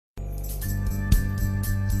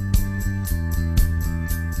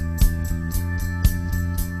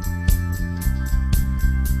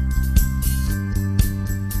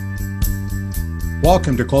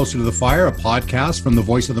Welcome to Closer to the Fire, a podcast from the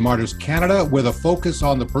Voice of the Martyrs Canada with a focus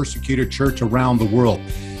on the persecuted church around the world.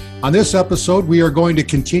 On this episode, we are going to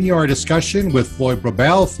continue our discussion with Floyd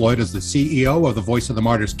Brobbel. Floyd is the CEO of the Voice of the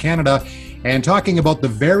Martyrs Canada, and talking about the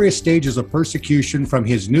various stages of persecution from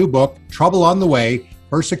his new book, Trouble on the Way,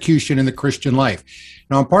 Persecution in the Christian Life.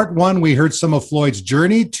 Now, in part one, we heard some of Floyd's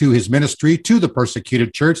journey to his ministry to the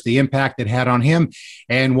persecuted church, the impact it had on him,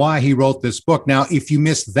 and why he wrote this book. Now, if you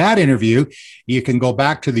missed that interview, you can go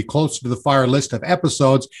back to the Closer to the Fire list of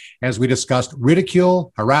episodes as we discussed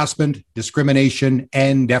ridicule, harassment, discrimination,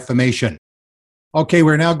 and defamation. Okay,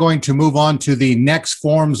 we're now going to move on to the next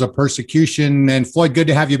forms of persecution. And Floyd, good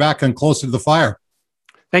to have you back on Closer to the Fire.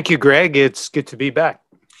 Thank you, Greg. It's good to be back.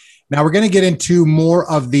 Now, we're going to get into more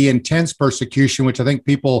of the intense persecution, which I think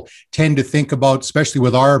people tend to think about, especially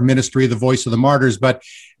with our ministry, the Voice of the Martyrs. But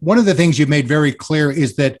one of the things you've made very clear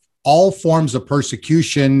is that all forms of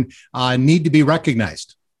persecution need to be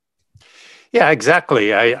recognized. Yeah,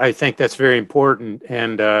 exactly. I think that's very important,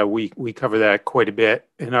 and we cover that quite a bit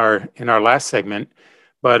in our last segment.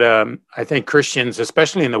 But I think Christians,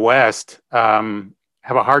 especially in the West,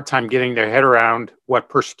 have a hard time getting their head around what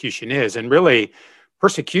persecution is, and really.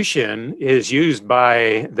 Persecution is used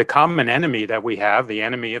by the common enemy that we have, the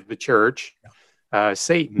enemy of the church,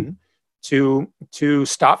 Satan, to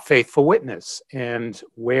stop faithful witness. And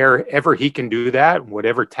wherever he can do that,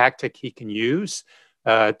 whatever tactic he can use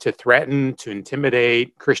to threaten, to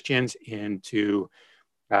intimidate Christians into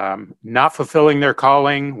not fulfilling their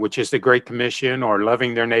calling, which is the Great Commission, or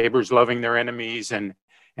loving their neighbors, loving their enemies, and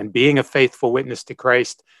being a faithful witness to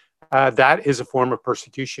Christ, that is a form of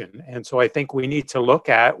persecution. And so I think we need to look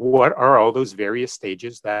at what are all those various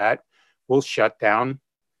stages that will shut down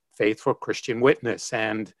faithful Christian witness.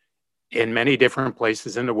 And in many different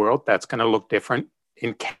places in the world, that's going to look different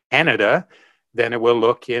in Canada than it will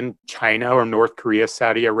look in China or North Korea,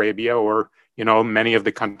 Saudi Arabia, or, many of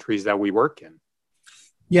the countries that we work in.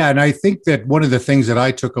 Yeah, and I think that one of the things that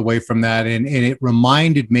I took away from that, and it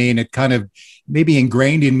reminded me, and it kind of maybe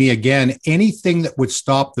ingrained in me again, anything that would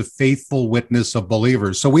stop the faithful witness of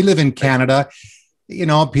believers. So we live in Canada.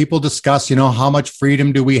 People discuss, how much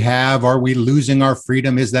freedom do we have? Are we losing our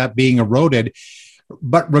freedom? Is that being eroded?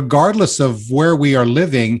 But regardless of where we are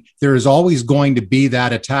living, there is always going to be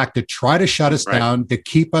that attack to try to shut us down, to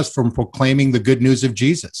keep us from proclaiming the good news of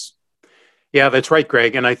Jesus. Yeah, that's right,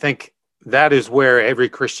 Greg. And I think that is where every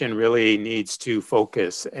Christian really needs to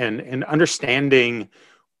focus and understanding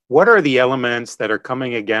what are the elements that are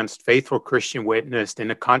coming against faithful Christian witness in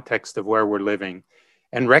the context of where we're living,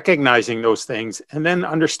 and recognizing those things, and then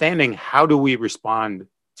understanding how do we respond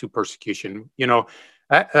to persecution.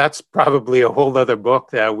 That's probably a whole other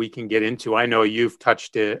book that we can get into. I know you've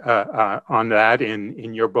touched on that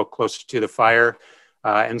in your book, Closer to the Fire.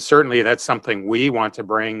 And certainly that's something we want to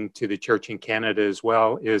bring to the church in Canada as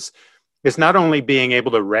well, is not only being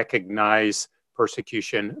able to recognize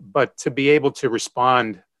persecution, but to be able to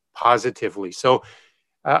respond positively. So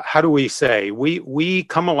how do we say? We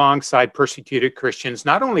come alongside persecuted Christians,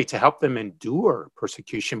 not only to help them endure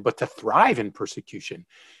persecution, but to thrive in persecution.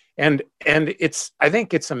 And I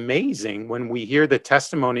think it's amazing when we hear the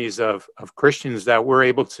testimonies of Christians that we're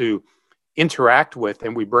able to interact with,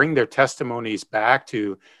 and we bring their testimonies back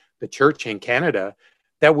to the church in Canada,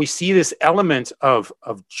 that we see this element of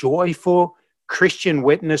joyful Christian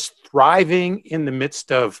witness thriving in the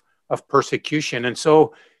midst of persecution. And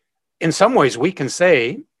so in some ways we can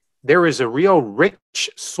say there is a real rich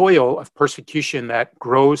soil of persecution that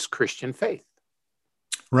grows Christian faith.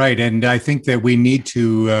 Right. And I think that we need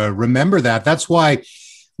to remember that. That's why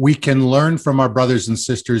we can learn from our brothers and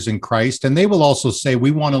sisters in Christ. And they will also say,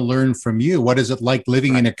 we want to learn from you. What is it like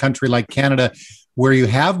living in a country like Canada where you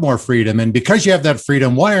have more freedom? And because you have that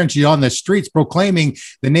freedom, why aren't you on the streets proclaiming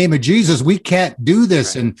the name of Jesus? We can't do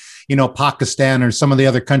this in, Pakistan or some of the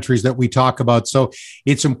other countries that we talk about. So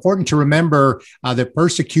it's important to remember that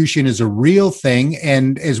persecution is a real thing.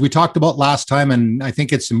 And as we talked about last time, and I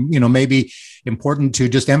think it's, maybe important to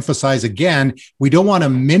just emphasize again, we don't want to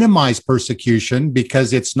minimize persecution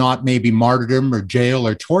because it's not maybe martyrdom or jail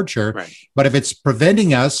or torture. Right. But if it's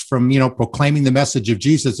preventing us from, proclaiming the message of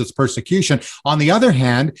Jesus, it's persecution. On the other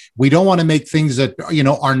hand, we don't want to make things that,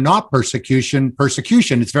 are not persecution.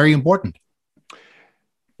 It's very important.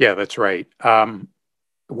 Yeah, that's right.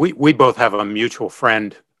 We both have a mutual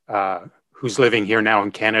friend who's living here now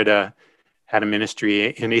in Canada, had a ministry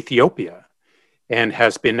in Ethiopia, and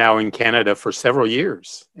has been now in Canada for several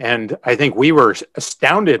years. And I think we were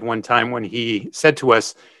astounded one time when he said to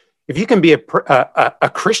us, if you can be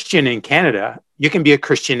a Christian in Canada, you can be a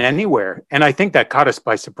Christian anywhere. And I think that caught us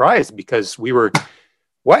by surprise, because we were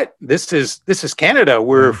what? This is Canada.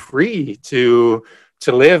 We're free to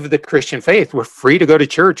live the Christian faith. We're free to go to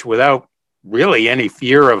church without really any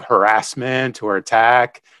fear of harassment or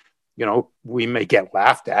attack. We may get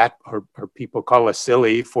laughed at, or people call us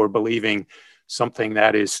silly for believing something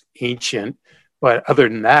that is ancient. But other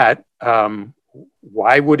than that,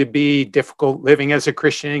 why would it be difficult living as a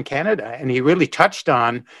Christian in Canada? And he really touched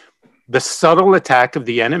on the subtle attack of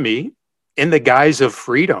the enemy in the guise of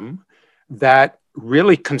freedom that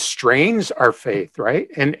really constrains our faith, right?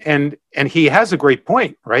 And he has a great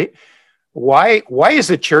point, right? Why is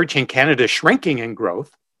the church in Canada shrinking in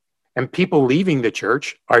growth, and people leaving the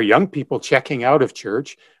church, our young people checking out of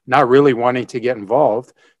church, not really wanting to get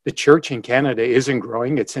involved? The church in Canada isn't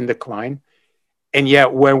growing, it's in decline. And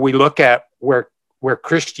yet when we look at where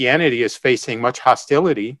Christianity is facing much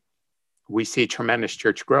hostility, we see tremendous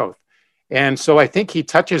church growth. And so I think he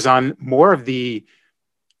touches on more of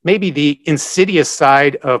maybe the insidious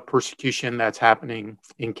side of persecution that's happening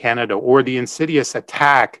in Canada, or the insidious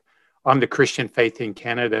attack on the Christian faith in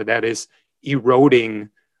Canada that is eroding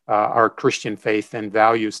our Christian faith and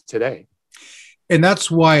values today. And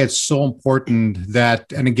that's why it's so important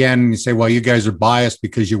that, and again, you say, well, you guys are biased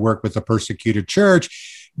because you work with a persecuted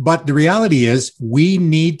church. But the reality is we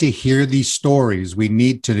need to hear these stories. We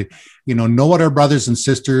need to, know what our brothers and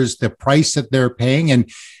sisters, the price that they're paying.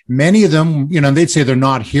 And many of them, they'd say they're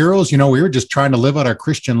not heroes. We were just trying to live out our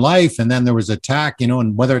Christian life. And then there was attack,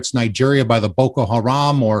 and whether it's Nigeria by the Boko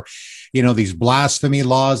Haram or, these blasphemy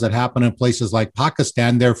laws that happen in places like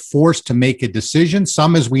Pakistan, they're forced to make a decision.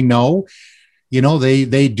 Some, as we know,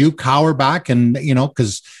 they do cower back, and,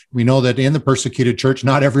 because we know that in the persecuted church,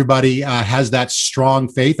 not everybody has that strong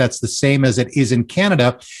faith. That's the same as it is in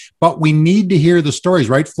Canada. But we need to hear the stories,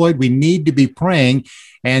 right, Floyd? We need to be praying.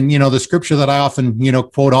 And, the scripture that I often,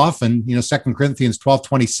 quote often, 2 Corinthians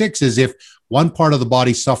 12:26 is, if one part of the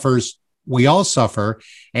body suffers, we all suffer.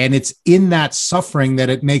 And it's in that suffering that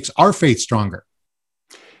it makes our faith stronger.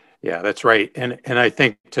 Yeah, that's right. And I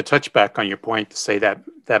think, to touch back on your point, to say that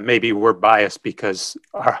maybe we're biased because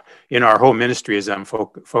our whole ministry is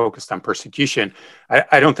focused on persecution.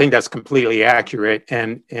 I don't think that's completely accurate.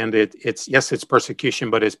 And it's yes, it's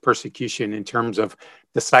persecution, but it's persecution in terms of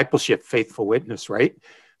discipleship, faithful witness, right?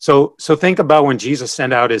 So think about when Jesus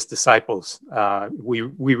sent out his disciples. We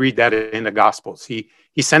read that in the Gospels. He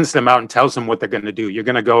sends them out and tells them what they're going to do. You're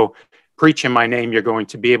going to go preach in my name. You're going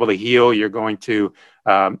to be able to heal. You're going to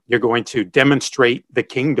demonstrate the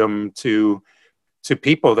kingdom to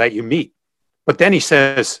people that you meet. But then he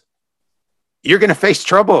says, you're going to face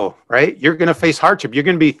trouble, right? You're going to face hardship. You're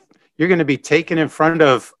going to be taken in front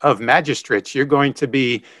of magistrates. You're going to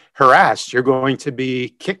be harassed. You're going to be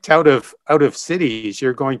kicked out of cities.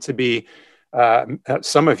 You're going to be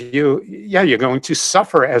some of you, you're going to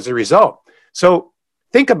suffer as a result. So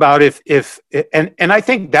think about and I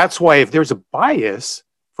think that's why, if there's a bias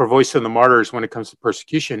for Voice of the Martyrs when it comes to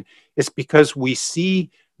persecution, it's because we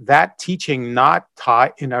see that teaching not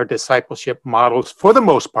taught in our discipleship models, for the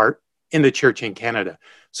most part, in the church in Canada.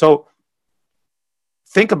 So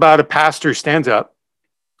think about a pastor who stands up,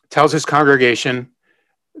 tells his congregation,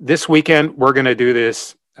 this weekend, we're going to do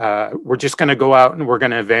this. We're just going to go out and we're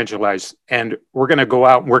going to evangelize, and we're going to go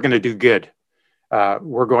out and we're going to do good.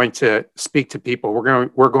 We're going to speak to people.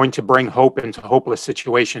 We're going to bring hope into hopeless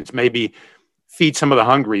situations, maybe feed some of the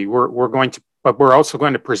hungry. But we're also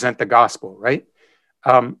going to present the gospel, right?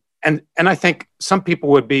 And I think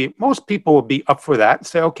most people would be up for that and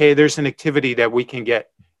say, okay, there's an activity that we can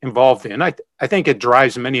get involved in. I think it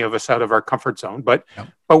drives many of us out of our comfort zone, but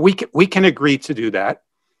we can agree to do that.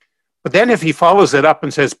 But then if he follows it up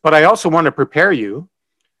and says, but I also want to prepare you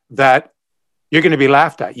that you're going to be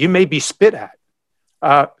laughed at. You may be spit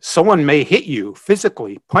at. Someone may hit you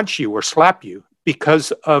physically, punch you, or slap you because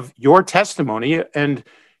of your testimony and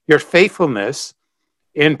your faithfulness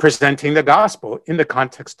in presenting the gospel in the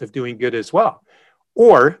context of doing good as well.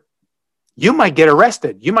 Or you might get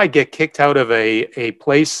arrested. You might get kicked out of a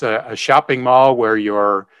place, a shopping mall where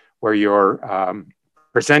you're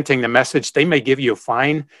presenting the message. They may give you a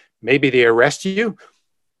fine. Maybe they arrest you.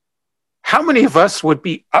 How many of us would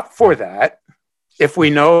be up for that if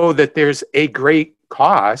we know that there's a great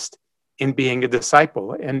cost in being a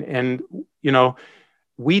disciple? And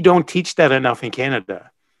we don't teach that enough in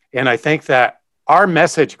Canada. And I think that our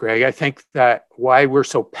message, Greg, I think that why we're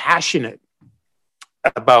so passionate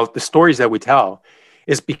about the stories that we tell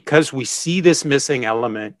is because we see this missing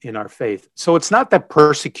element in our faith. So it's not that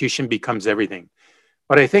persecution becomes everything,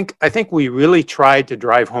 but I think we really tried to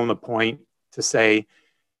drive home the point to say,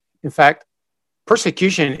 in fact,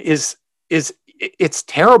 persecution it's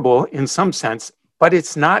terrible in some sense, but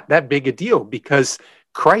it's not that big a deal because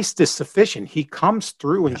Christ is sufficient. He comes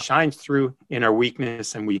through and shines through in our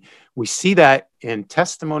weakness. And we see that in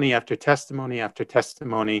testimony after testimony after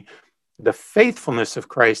testimony, the faithfulness of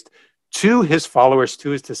Christ to his followers, to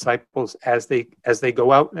his disciples, as they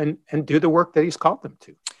go out and do the work that he's called them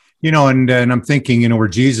to. And I'm thinking, where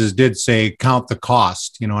Jesus did say, count the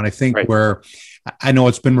cost, and I think where I know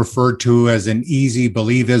it's been referred to as an easy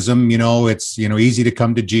believism, it's, easy to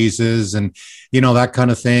come to Jesus and, that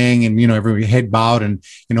kind of thing. And, every head bowed and,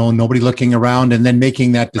 nobody looking around and then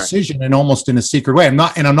making that decision and almost in a secret way. I'm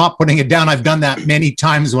not putting it down. I've done that many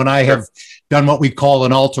times when I have done what we call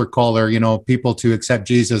an altar caller, people to accept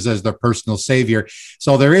Jesus as their personal savior.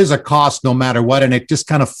 So there is a cost no matter what. And it just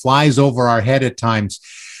kind of flies over our head at times.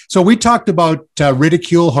 So we talked about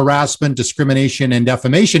ridicule, harassment, discrimination, and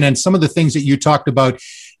defamation, and some of the things that you talked about,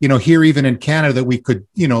 here even in Canada that we could,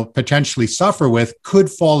 potentially suffer with could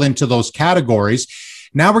fall into those categories.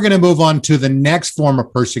 Now we're going to move on to the next form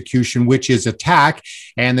of persecution, which is attack.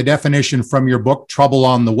 And the definition from your book, Trouble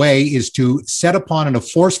on the Way, is to set upon in a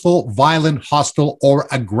forceful, violent, hostile, or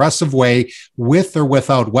aggressive way with or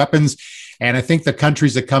without weapons. And I think the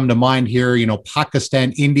countries that come to mind here,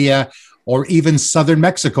 Pakistan, India, or even southern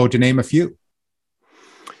Mexico, to name a few.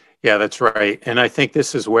 Yeah, that's right. And I think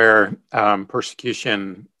this is where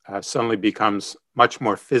persecution suddenly becomes much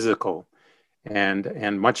more physical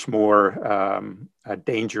and much more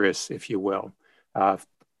dangerous, if you will,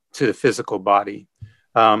 to the physical body.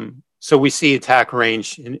 So we see attack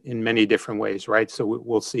range in many different ways, right? So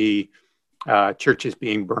we'll see churches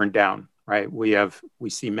being burned down, right? We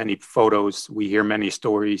see many photos, we hear many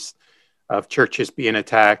stories of churches being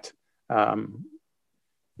attacked.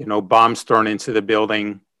 Bombs thrown into the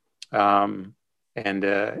building, and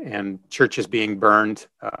churches being burned.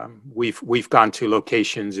 We've gone to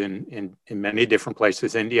locations in many different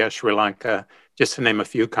places, India, Sri Lanka, just to name a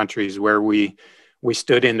few countries, where we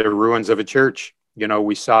stood in the ruins of a church.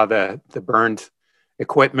 We saw the burned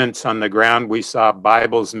equipment on the ground. We saw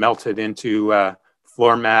Bibles melted into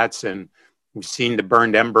floor mats, and we've seen the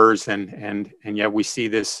burned embers, and yet we see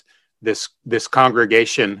this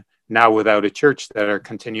congregation now without a church that are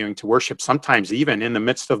continuing to worship. Sometimes even in the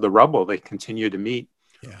midst of the rubble, they continue to meet,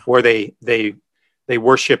 or they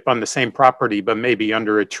worship on the same property, but maybe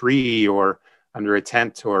under a tree or under a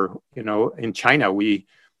tent, or, in China,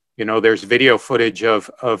 there's video footage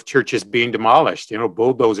of churches being demolished,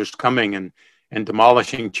 bulldozers coming and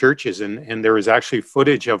demolishing churches. And there was actually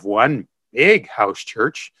footage of one big house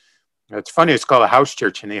church. It's funny, it's called a house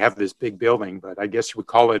church and they have this big building, but I guess we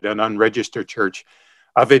call it an unregistered church.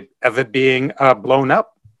 Of it being blown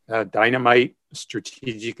up, dynamite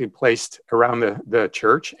strategically placed around the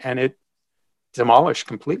church, and it demolished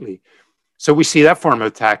completely. So we see that form of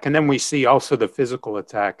attack, and then we see also the physical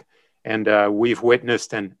attack. And we've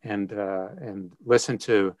witnessed and listened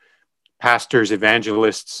to pastors,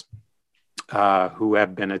 evangelists who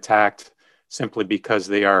have been attacked simply because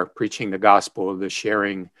they are preaching the gospel, the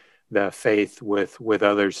sharing the faith with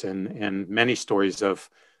others, and many stories of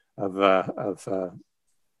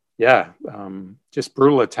just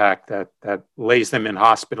brutal attack that lays them in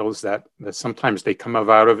hospitals, that sometimes they come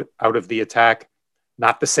out of the attack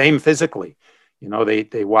not the same physically.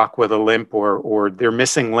 They walk with a limp or they're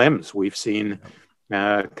missing limbs. We've seen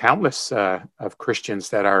countless of Christians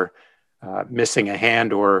that are missing a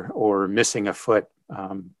hand or missing a foot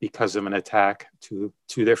because of an attack to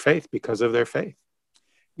their faith, because of their faith.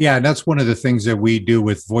 Yeah, and that's one of the things that we do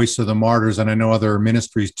with Voice of the Martyrs, and I know other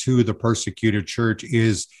ministries to the persecuted church,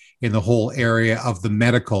 is in the whole area of the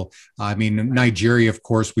medical. I mean, Nigeria, of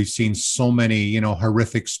course, we've seen so many,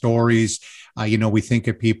 horrific stories. We think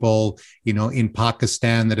of people, in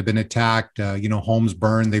Pakistan that have been attacked, homes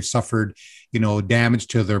burned, they've suffered, damage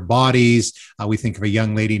to their bodies. We think of a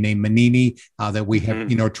young lady named Manini that we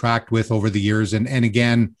have, tracked with over the years. And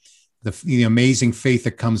again, the amazing faith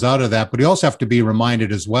that comes out of that. But we also have to be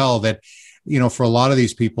reminded as well that, for a lot of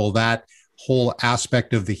these people, that whole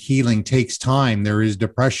aspect of the healing takes time. There is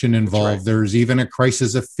depression involved. Right. There's even a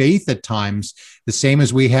crisis of faith at times, the same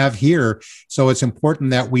as we have here. So it's important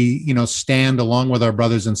that we, stand along with our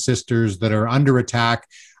brothers and sisters that are under attack.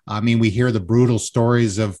 I mean, we hear the brutal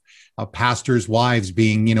stories of pastors' wives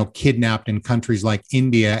being, kidnapped in countries like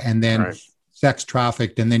India and then sex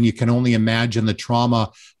trafficked. And then you can only imagine the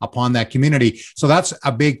trauma upon that community. So that's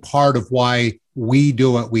a big part of why we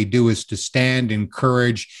do what we do, is to stand,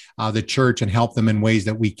 encourage the church and help them in ways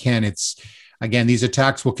that we can. It's, again, these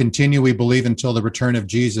attacks will continue, we believe, until the return of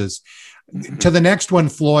Jesus. To the next one,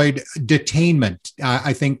 Floyd, detainment.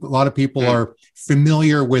 I think a lot of people are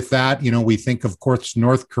familiar with that. We think, of course,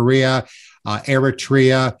 North Korea,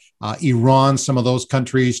 Eritrea, Iran, some of those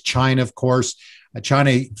countries, China, of course.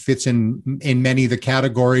 China fits in many of the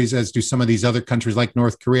categories, as do some of these other countries like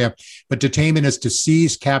North Korea. But detainment is to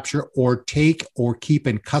seize, capture, or take or keep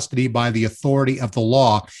in custody by the authority of the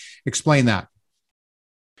law. Explain that.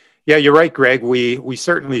 Yeah, you're right, Greg. We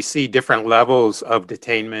certainly see different levels of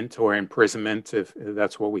detainment or imprisonment, if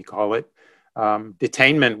that's what we call it.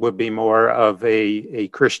 Detainment would be more of a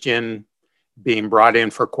Christian being brought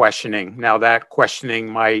in for questioning. Now, that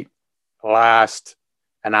questioning might last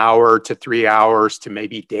an hour to 3 hours to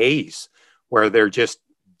maybe days, where they're just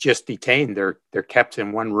detained. They're kept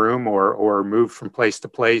in one room or moved from place to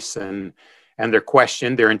place, and they're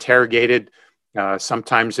questioned. They're interrogated.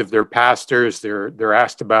 Sometimes, if they're pastors, they're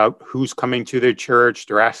asked about who's coming to their church.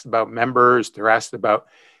 They're asked about members. They're asked about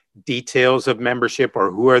details of membership,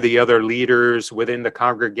 or who are the other leaders within the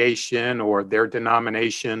congregation or their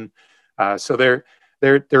denomination. So they're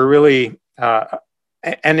really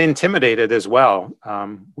and intimidated as well.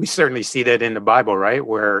 We certainly see that in the Bible, right,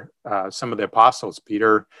 where some of the apostles,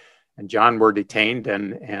 Peter and John, were detained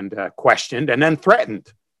and questioned and then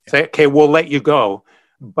threatened. Say, okay, we'll let you go,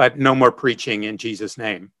 but no more preaching in Jesus'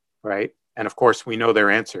 name, right? And of course, we know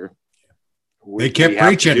their answer. They kept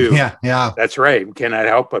preaching. Yeah. That's right. We cannot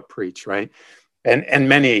help but preach, right? And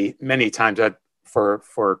many times that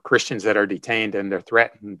for Christians that are detained and they're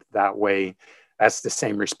threatened that way, that's the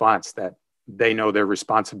same response, that they know their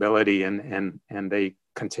responsibility and they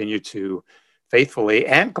continue to faithfully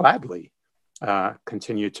and gladly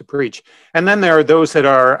continue to preach. And then there are those that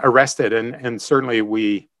are arrested, and certainly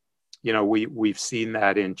we've seen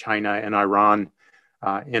that in China and Iran.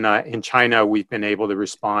 In China, we've been able to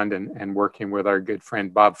respond and working with our good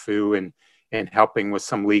friend Bob Fu and helping with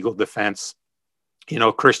some legal defense.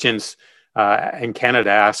 Christians in Canada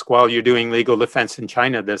ask, well, you're doing legal defense in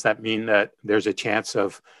China. Does that mean that there's a chance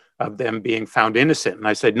of them being found innocent? And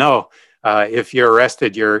I said, no, if you're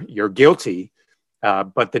arrested, you're guilty.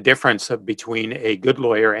 But the difference between a good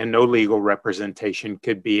lawyer and no legal representation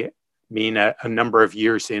could mean a number of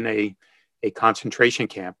years in a concentration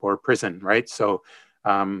camp or prison, right? So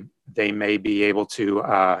they may be able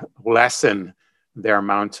to lessen their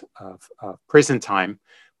amount of prison time,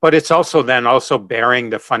 but it's also bearing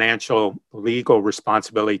the financial legal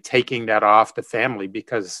responsibility, taking that off the family,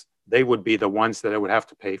 because they would be the ones that would have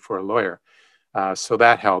to pay for a lawyer. So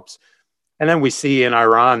that helps. And then we see in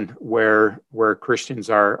Iran where Christians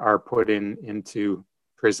are put into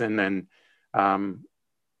prison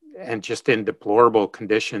and just in deplorable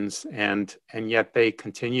conditions, and yet they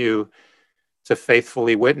continue to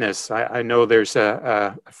faithfully witness. I know there's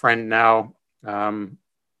a friend now.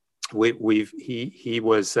 He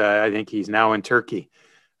was I think he's now in Turkey.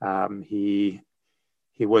 He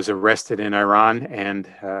was arrested in Iran and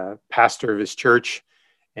pastor of his church.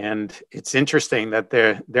 And it's interesting that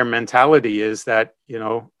their mentality is that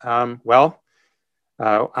I'm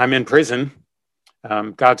in prison.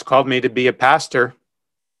 God's called me to be a pastor.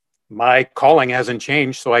 My calling hasn't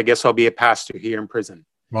changed, so I guess I'll be a pastor here in prison.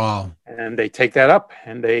 Wow. And they take that up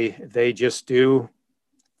and they just do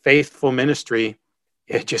faithful ministry,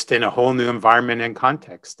 just in a whole new environment and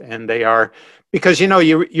context. And they are, because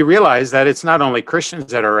you realize that it's not only Christians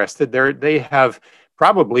that are arrested. They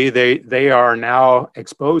are now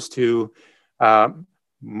exposed to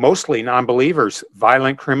mostly non-believers,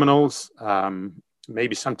 violent criminals,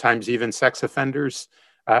 maybe sometimes even sex offenders.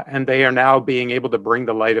 And they are now being able to bring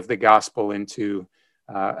the light of the gospel into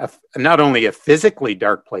not only a physically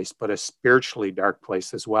dark place, but a spiritually dark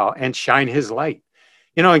place as well, and shine his light.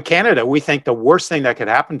 In Canada, we think the worst thing that could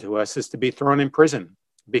happen to us is to be thrown in prison,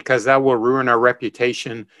 because that will ruin our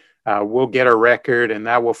reputation. We'll get a record, and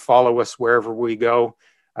that will follow us wherever we go.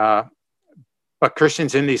 But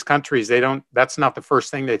Christians in these countries, that's not the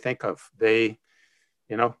first thing they think of. They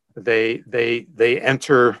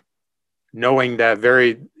enter knowing that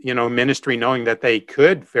ministry, knowing that they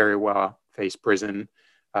could very well face prison,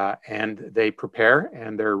 and they prepare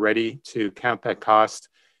and they're ready to count that cost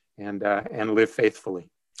and live faithfully.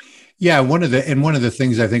 Yeah, one of the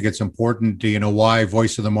things I think it's important, why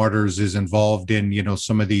Voice of the Martyrs is involved in,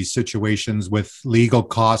 some of these situations with legal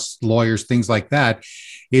costs, lawyers, things like that,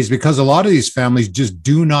 is because a lot of these families just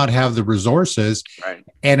do not have the resources. Right.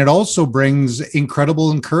 And it also brings incredible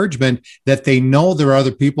encouragement that they know there are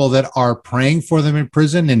other people that are praying for them in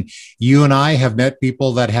prison. And you and I have met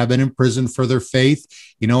people that have been in prison for their faith,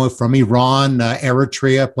 from Iran,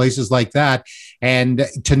 Eritrea, places like that. And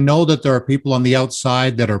to know that there are people on the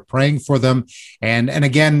outside that are praying for them. And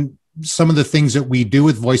again, some of the things that we do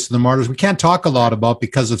with Voice of the Martyrs, we can't talk a lot about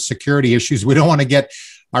because of security issues. We don't want to get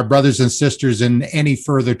our brothers and sisters in any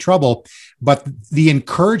further trouble. But the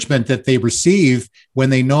encouragement that they receive when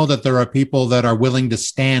they know that there are people that are willing to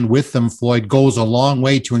stand with them, Floyd, goes a long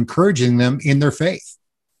way to encouraging them in their faith.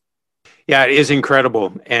 Yeah, it is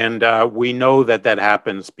incredible, and we know that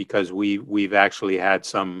happens because we've actually had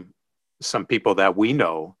some people that we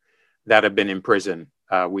know that have been in prison.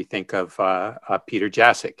 We think of Peter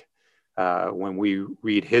Jasek when we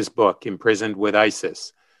read his book, Imprisoned with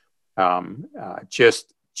ISIS.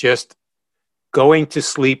 Just going to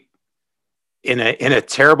sleep in a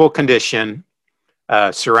terrible condition,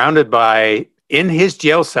 surrounded by, in his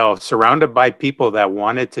jail cell, surrounded by people that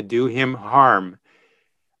wanted to do him harm,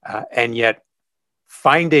 and yet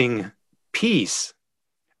finding peace,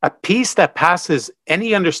 a peace that passes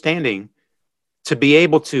any understanding, to be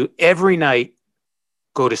able to every night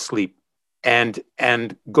go to sleep and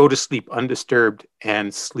go to sleep undisturbed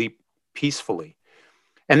and sleep peacefully.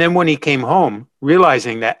 And then when he came home,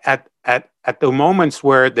 realizing that at the moments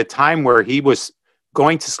where the time where he was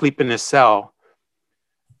going to sleep in his cell,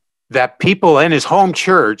 that people in his home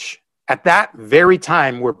church at that very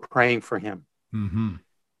time were praying for him. Mm-hmm.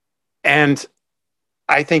 And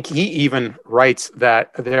I think he even writes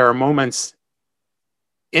that there are moments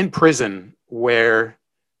in prison where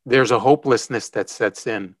there's a hopelessness that sets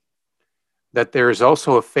in, that there is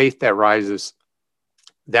also a faith that rises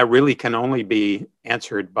that really can only be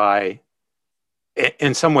answered by,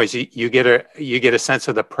 in some ways, you get a sense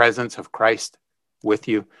of the presence of Christ with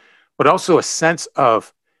you, but also a sense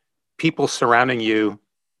of people surrounding you,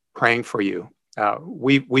 praying for you.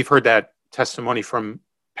 We've heard that testimony from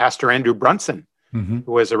Pastor Andrew Brunson, mm-hmm.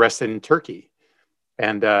 who was arrested in Turkey,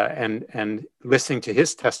 and listening to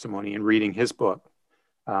his testimony and reading his book,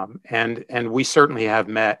 and we certainly have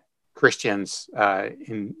met Christians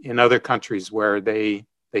in other countries where they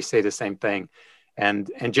say the same thing, and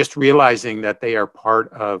just realizing that they are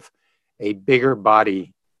part of a bigger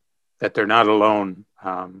body, that they're not alone,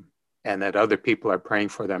 and that other people are praying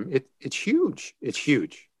for them. It's huge. It's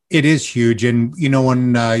huge. It is huge. And,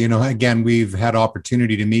 when, again, we've had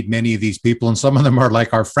opportunity to meet many of these people, and some of them are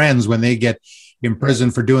like our friends when they get in prison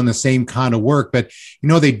for doing the same kind of work. But,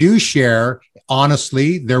 they do share,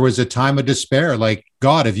 honestly, there was a time of despair, like,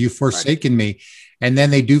 God, have you forsaken me? And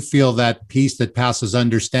then they do feel that peace that passes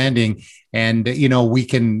understanding. And, we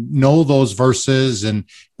can know those verses,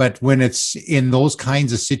 but when it's in those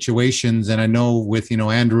kinds of situations, and I know with,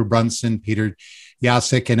 Andrew Brunson, Peter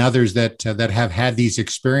Jasek, and others that have had these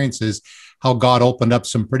experiences, how God opened up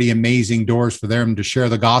some pretty amazing doors for them to share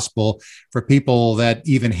the gospel for people that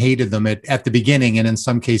even hated them at the beginning, and in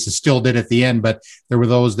some cases still did at the end, but there were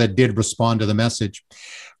those that did respond to the message.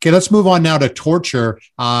 Okay, let's move on now to torture.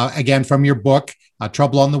 Again, from your book,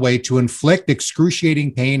 Trouble on the Way, to inflict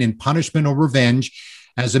excruciating pain and punishment or revenge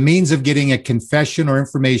as a means of getting a confession or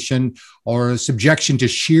information, or a subjection to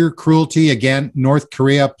sheer cruelty. Again, North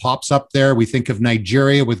Korea pops up there. We think of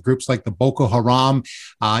Nigeria with groups like the Boko Haram.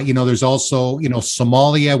 There's also,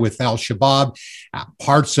 Somalia with Al-Shabaab,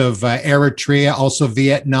 parts of Eritrea, also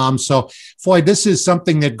Vietnam. So, Floyd, this is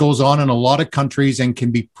something that goes on in a lot of countries and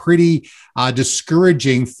can be pretty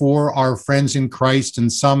discouraging for our friends in Christ.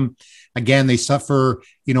 And some, again, they suffer,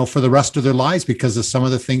 for the rest of their lives because of some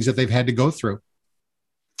of the things that they've had to go through.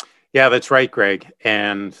 Yeah, that's right, Greg.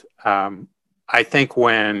 And I think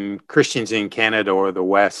when Christians in Canada or the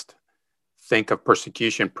West think of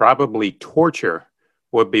persecution, probably torture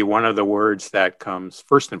would be one of the words that comes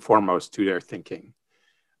first and foremost to their thinking,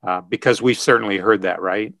 because we've certainly heard that,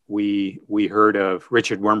 right? We heard of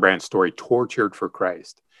Richard Wurmbrand's story, Tortured for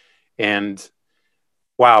Christ. And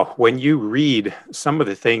wow, when you read some of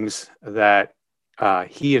the things that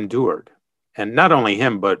he endured, and not only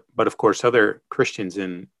him, but of course other Christians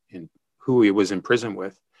in who he was in prison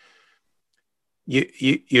with,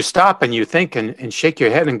 you stop and you think and shake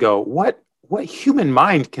your head and go, what human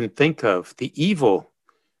mind can think of the evil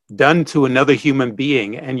done to another human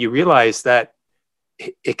being? And you realize that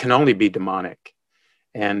it can only be demonic,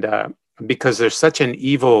 and because there's such an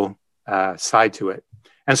evil side to it.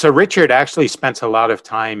 And so Richard actually spent a lot of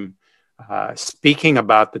time speaking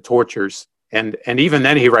about the tortures, and even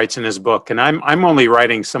then he writes in his book, and I'm only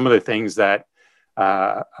writing some of the things that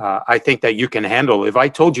I think that you can handle. If I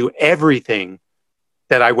told you everything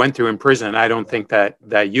that I went through in prison, I don't think that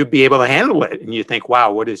you'd be able to handle it. And you think,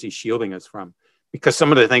 wow, what is he shielding us from? Because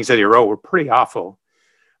some of the things that he wrote were pretty awful.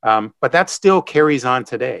 But that still carries on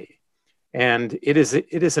today. And it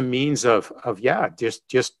is a means of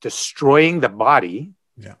just destroying the body,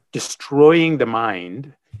 destroying the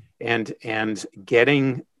mind, and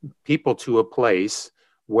getting people to a place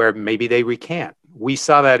where maybe they recant. We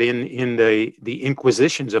saw that in the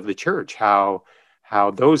inquisitions of the church, how how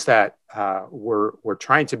those that were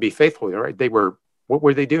trying to be faithful, right? What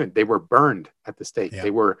were they doing? They were burned at the stake. Yeah.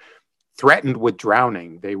 They were threatened with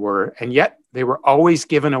drowning. And yet they were always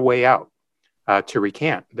given a way out to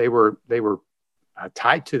recant. They were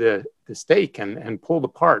tied to the stake and pulled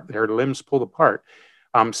apart. Their limbs pulled apart.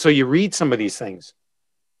 So you read some of these things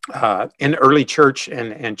in early church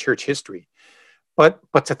and church history.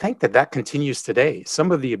 But to think that continues today,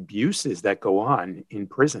 some of the abuses that go on in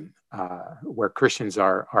prison where Christians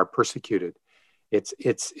are persecuted,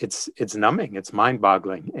 it's numbing, it's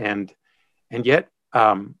mind-boggling, and yet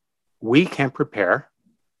we can prepare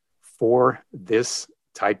for this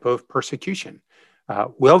type of persecution.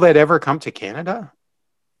 Will that ever come to Canada?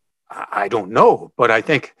 I don't know, but I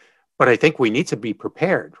think we need to be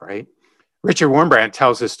prepared, right? Richard Wurmbrand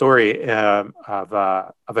tells the story of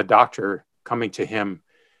a doctor coming to him,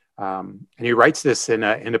 and he writes this in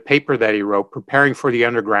a paper that he wrote, Preparing for the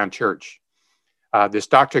Underground Church. This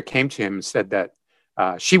doctor came to him and said that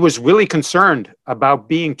she was really concerned about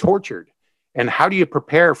being tortured, and how do you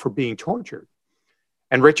prepare for being tortured?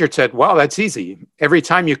 And Richard said, well, that's easy. Every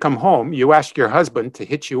time you come home, you ask your husband to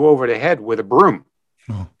hit you over the head with a broom.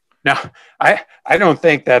 Oh. Now, I don't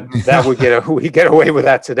think that we get away with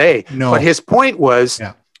that today. No. But his point was,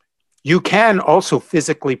 you can also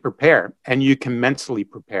physically prepare, and you can mentally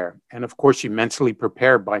prepare. And of course, you mentally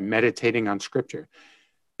prepare by meditating on Scripture.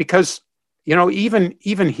 Because, even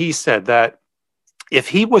he said that if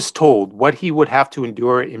he was told what he would have to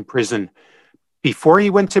endure in prison before he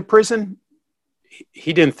went to prison,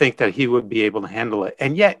 he didn't think that he would be able to handle it.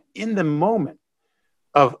 And yet, in the moment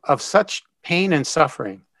of such pain and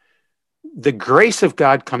suffering, the grace of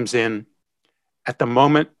God comes in at the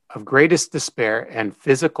moment of greatest despair and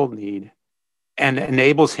physical need, and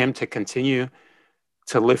enables him to continue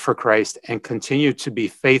to live for Christ and continue to be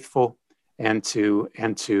faithful and to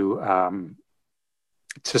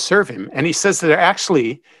serve him. And he says that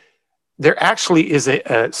there actually is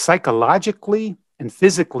a psychologically and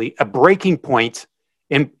physically a breaking point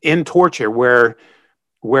in torture where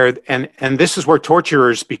and this is where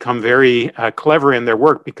torturers become very clever in their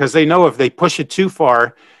work, because they know if they push it too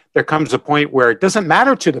far, there comes a point where it doesn't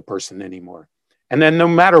matter to the person anymore. And then no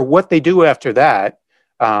matter what they do after that,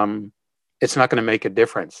 it's not going to make a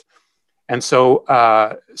difference. And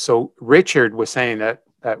so Richard was saying that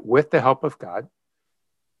with the help of God,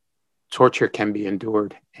 torture can be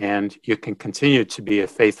endured, and you can continue to be a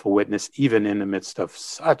faithful witness even in the midst of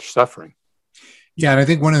such suffering. Yeah, and I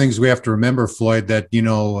think one of the things we have to remember, Floyd, that,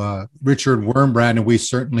 Richard Wurmbrand, and we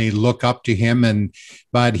certainly look up to him,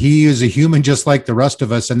 but he is a human just like the rest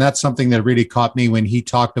of us. And that's something that really caught me when he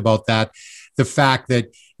talked about that, the fact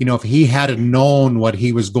that, if he had known what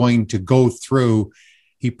he was going to go through,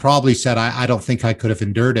 he probably said, I don't think I could have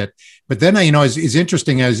endured it. But then, it's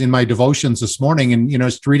interesting, as in my devotions this morning and,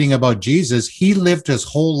 just reading about Jesus, he lived his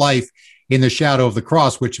whole life in the shadow of the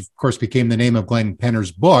cross, which of course became the name of Glenn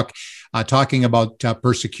Penner's book, talking about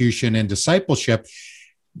persecution and discipleship.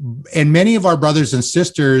 And many of our brothers and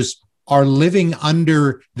sisters are living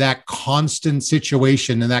under that constant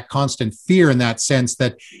situation and that constant fear, in that sense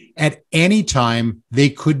that at any time they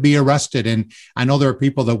could be arrested. And I know there are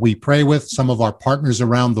people that we pray with, some of our partners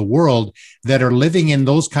around the world, that are living in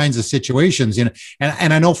those kinds of situations. And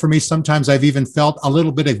I know for me, sometimes I've even felt a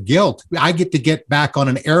little bit of guilt. I get to get back on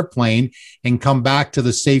an airplane and come back to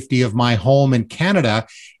the safety of my home in Canada.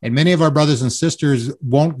 And many of our brothers and sisters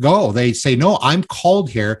won't go. They say, no, I'm called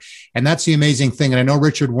here. And that's the amazing thing. And I know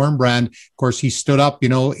Richard Wurmbrand, of course, he stood up,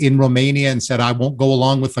 in Romania and said, I won't go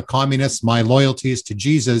along with the communists. My loyalty is to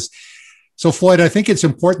Jesus. So, Floyd, I think it's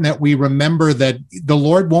important that we remember that the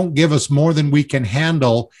Lord won't give us more than we can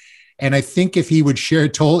handle. And I think if he would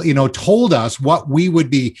told us what we would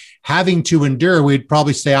be having to endure, we'd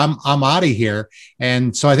probably say, I'm out of here.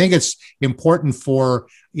 And so I think it's important for,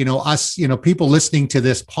 us, people listening to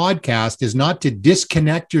this podcast, is not to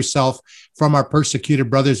disconnect yourself from our persecuted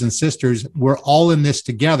brothers and sisters. We're all in this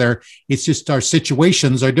together. It's just our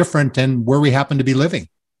situations are different and where we happen to be living.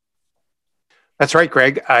 That's right,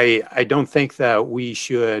 Greg. I don't think that we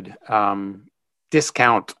should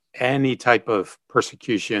discount any type of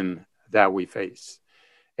persecution that we face.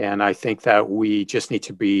 And I think that we just need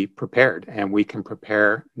to be prepared, and we can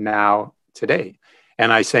prepare now, today.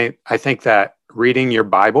 And I think that reading your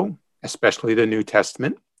Bible, especially the New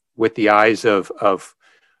Testament, with the eyes of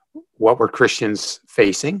what were Christians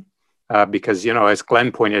facing, because, as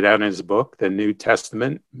Glenn pointed out in his book, the New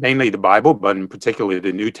Testament, mainly the Bible, but in particular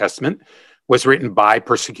the New Testament, was written by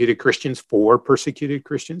persecuted Christians for persecuted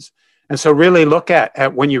Christians. And so really look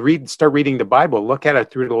at when you start reading the Bible, look at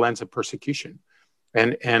it through the lens of persecution.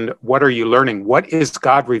 And what are you learning? What is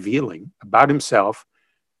God revealing about himself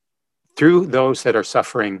through those that are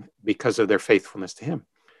suffering because of their faithfulness to him?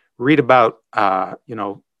 Read about,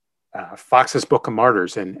 Fox's Book of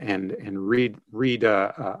Martyrs, and read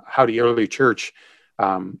how the early church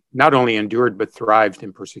not only endured but thrived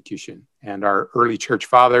in persecution, and our early church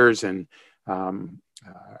fathers and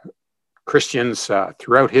Christians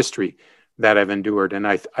throughout history that have endured. And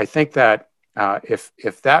I think that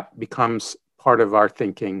if that becomes part of our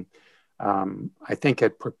thinking, I think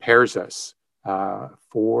it prepares us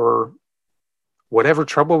for whatever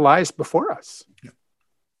trouble lies before us.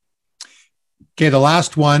 Okay, the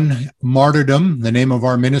last one, martyrdom. The name of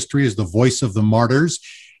our ministry is the Voice of the Martyrs.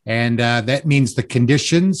 And that means the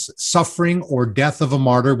conditions, suffering, or death of a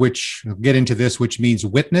martyr, which we'll get into this, which means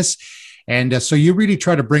witness. And so you really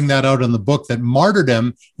try to bring that out in the book, that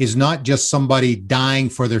martyrdom is not just somebody dying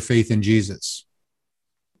for their faith in Jesus.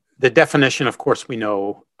 The definition, of course, we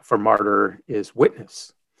know for martyr is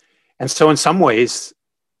witness. And so in some ways,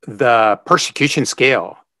 the persecution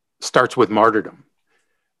scale starts with martyrdom,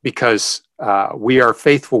 because we are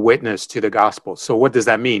faithful witness to the gospel. So what does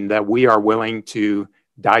that mean? That we are willing to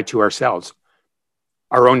die to ourselves,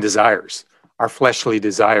 our own desires, our fleshly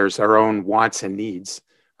desires, our own wants and needs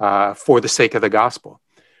for the sake of the gospel.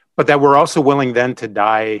 But that we're also willing then to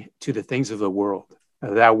die to the things of the world,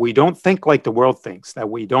 that we don't think like the world thinks, that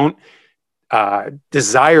we don't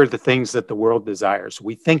desire the things that the world desires.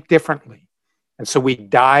 We think differently. And so we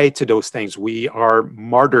die to those things. We are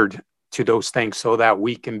martyred to those things so that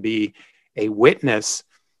we can be a witness,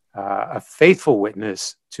 a faithful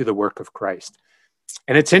witness to the work of Christ.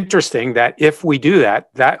 And it's interesting that if we do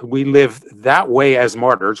that we live that way as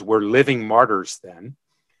martyrs, we're living martyrs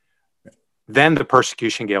then the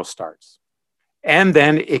persecution gale starts. And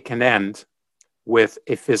then it can end with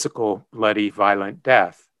a physical, bloody, violent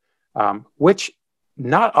death, which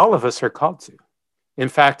not all of us are called to. In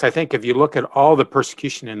fact, I think if you look at all the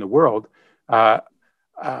persecution in the world, a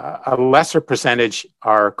lesser percentage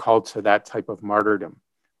are called to that type of martyrdom.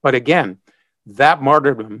 But again, that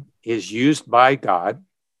martyrdom is used by God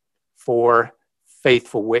for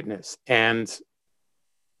faithful witness. And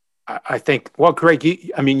I think, well, Greg,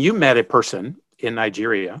 you met a person in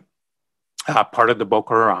Nigeria, part of the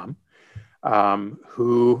Boko Haram,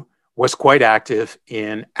 who was quite active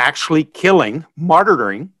in actually killing,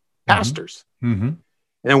 martyring pastors. Mm-hmm. And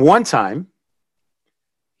then one time,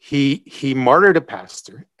 he martyred a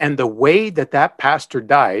pastor, and the way that pastor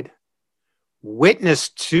died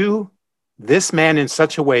witnessed to this man in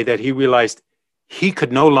such a way that he realized he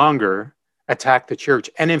could no longer attack the church.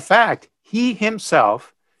 And in fact, he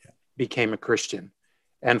himself became a Christian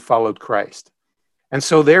and followed Christ. And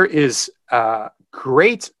so there is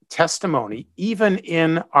great testimony, even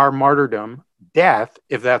in our martyrdom, death,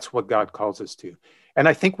 if that's what God calls us to. And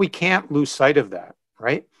I think we can't lose sight of that,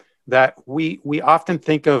 right? That we often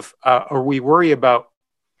think of, or we worry about,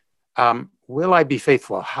 will I be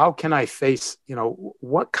faithful? How can I face,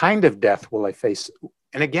 what kind of death will I face?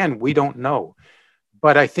 And again, we don't know.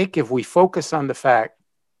 But I think if we focus on the fact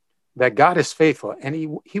that God is faithful, and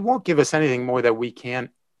he won't give us anything more that we can't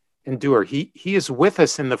endure. He is with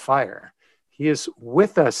us in the fire. He is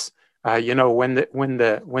with us, whether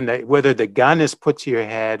the gun is put to your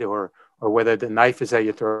head or whether the knife is at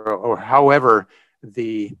your throat, or however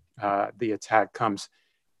the attack comes.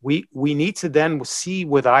 We need to then see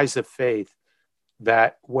with eyes of faith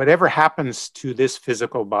that whatever happens to this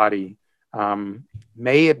physical body,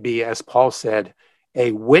 may it be, as Paul said,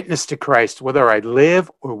 a witness to Christ, whether I live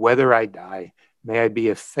or whether I die. May I be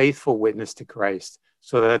a faithful witness to Christ,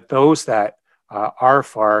 so that those that are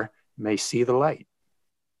far may see the light.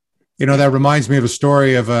 That reminds me of a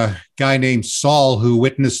story of a guy named Saul who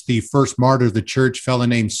witnessed the first martyr of the church, a fellow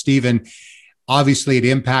named Stephen. Obviously, it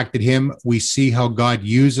impacted him. We see how God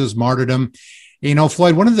uses martyrdom.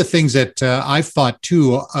 Floyd, one of the things that I've thought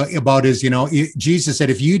too about is, Jesus said,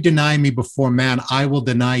 if you deny me before man, I will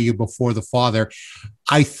deny you before the Father.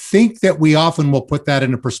 I think that we often will put that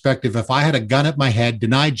into perspective. If I had a gun at my head,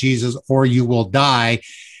 deny Jesus or you will die.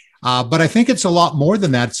 But I think it's a lot more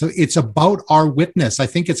than that. So it's about our witness. I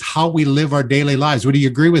think it's how we live our daily lives. Would you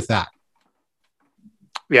agree with that?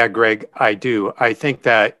 Yeah, Greg, I do. I think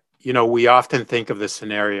that, we often think of the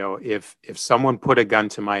scenario, if someone put a gun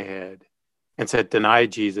to my head and said, deny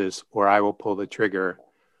Jesus or I will pull the trigger,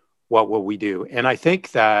 what will we do? And I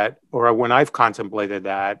think that, or when I've contemplated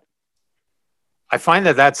that, I find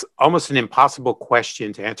that that's almost an impossible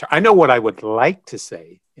question to answer. I know what I would like to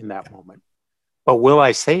say in that moment, but will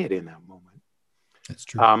I say it in that moment? That's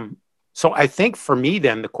true. So I think for me,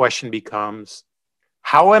 then the question becomes,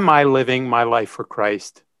 how am I living my life for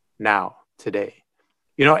Christ now, today?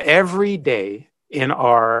 Every day in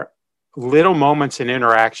our little moments and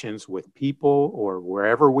interactions with people or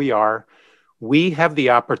wherever we are, we have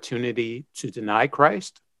the opportunity to deny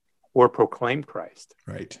Christ or proclaim Christ.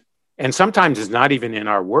 Right. And sometimes it's not even in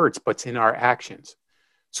our words, but it's in our actions.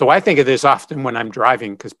 So I think of this often when I'm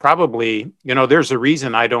driving, because probably, there's a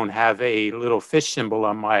reason I don't have a little fish symbol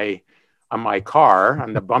on my car,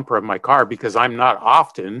 on the bumper of my car, because I'm not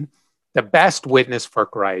often the best witness for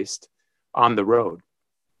Christ on the road.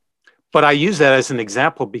 But I use that as an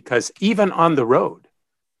example because even on the road,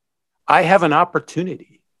 I have an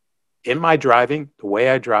opportunity in my driving, the way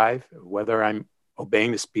I drive, whether I'm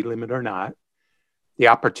obeying the speed limit or not, the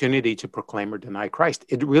opportunity to proclaim or deny Christ.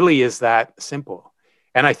 It really is that simple.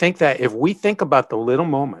 And I think that if we think about the little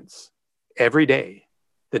moments every day,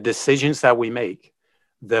 the decisions that we make,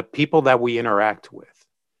 the people that we interact with,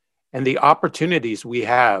 and the opportunities we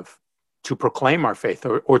have to proclaim our faith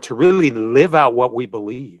or to really live out what we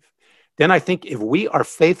believe, then I think if we are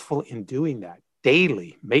faithful in doing that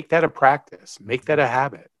daily, make that a practice, make that a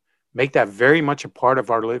habit, make that very much a part of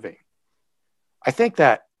our living, I think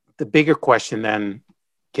that the bigger question then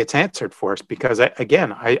gets answered for us, because I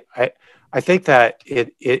think that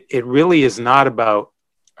it really is not about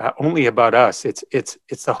only about us.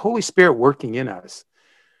 It's the Holy Spirit working in us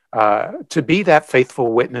to be that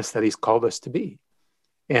faithful witness that He's called us to be,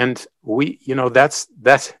 and we, that's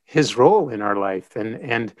His role in our life,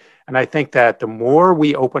 and I think that the more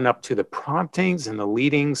we open up to the promptings and the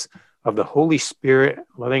leadings of the Holy Spirit,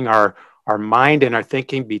 letting our mind and our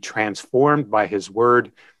thinking be transformed by His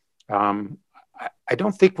Word, I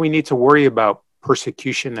don't think we need to worry about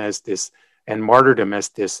persecution as this and martyrdom as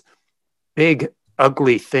this big,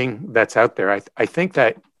 ugly thing that's out there. I think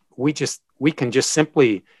that we can just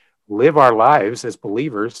simply live our lives as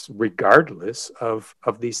believers regardless of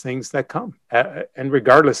these things that come and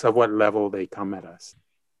regardless of what level they come at us.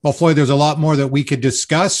 Well, Floyd, there's a lot more that we could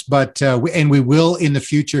discuss, but we will in the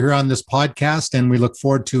future here on this podcast, and we look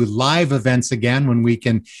forward to live events again when we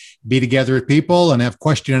can be together with people and have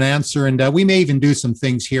question and answer, and we may even do some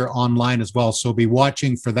things here online as well, so be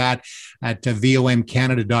watching for that at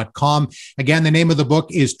vomcanada.com. Again, the name of the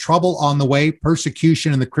book is Trouble on the Way,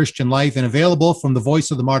 Persecution in the Christian Life, and available from the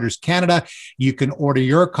Voice of the Martyrs Canada. You can order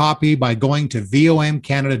your copy by going to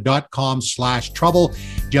vomcanada.com/trouble,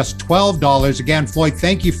 just $12. Again, Floyd,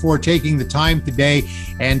 thank you for taking the time today,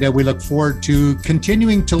 and we look forward to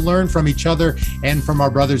continuing to learn from each other and from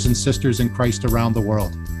our brothers and sisters in Christ around the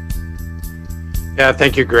world. Yeah,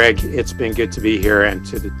 thank you, Greg. It's been good to be here and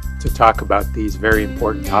to talk about these very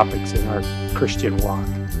important topics in our Christian walk.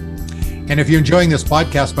 And if you're enjoying this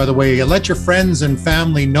podcast, by the way, let your friends and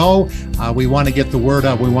family know. We want to get the word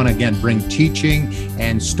out. We want to, again, bring teaching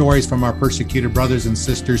and stories from our persecuted brothers and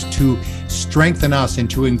sisters to strengthen us and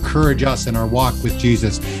to encourage us in our walk with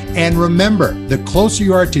Jesus. And remember, the closer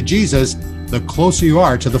you are to Jesus, the closer you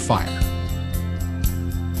are to the fire.